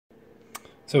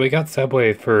So we got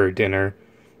Subway for dinner,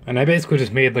 and I basically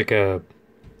just made like a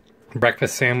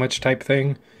breakfast sandwich type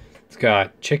thing. It's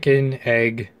got chicken,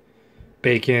 egg,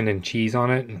 bacon, and cheese on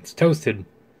it, and it's toasted,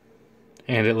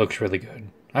 and it looks really good.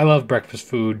 I love breakfast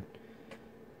food,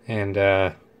 and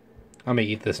I'm gonna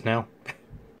eat this now.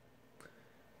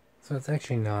 So it's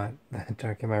actually not that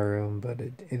dark in my room, but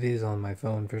it is on my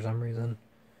phone for some reason.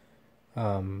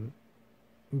 Um,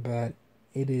 but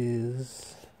it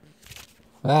is.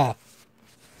 Ah!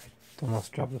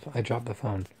 Almost dropped I dropped the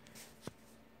phone.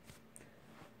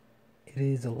 It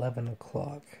is 11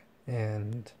 o'clock,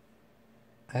 and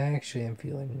I actually am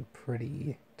feeling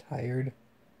pretty tired,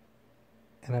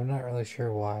 and I'm not really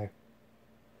sure why.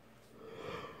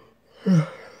 I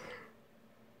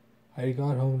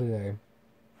got home today,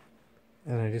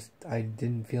 and I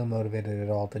didn't feel motivated at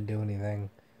all to do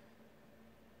anything.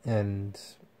 And,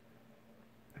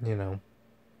 you know,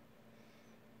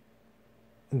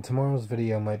 and tomorrow's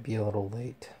video might be a little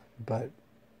late, but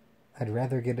I'd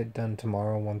rather get it done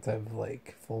tomorrow once I've,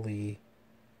 like, fully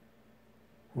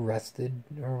rested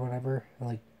or whatever.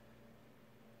 Like,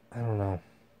 I don't know.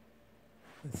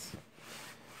 It's,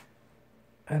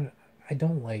 I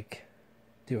don't like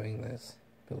doing this,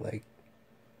 but, like,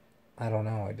 I don't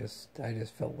know. I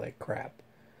just felt like crap.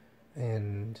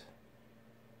 And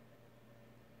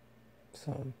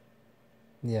so,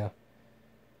 yeah.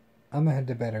 I'm gonna head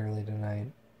to bed early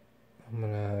tonight. I'm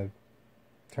gonna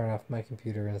turn off my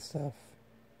computer and stuff.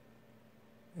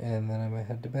 And then I'm gonna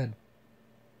head to bed.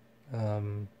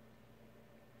 Um,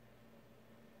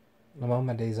 I'm on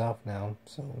my days off now,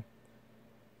 so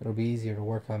it'll be easier to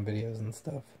work on videos and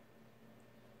stuff.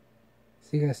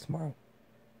 See you guys tomorrow.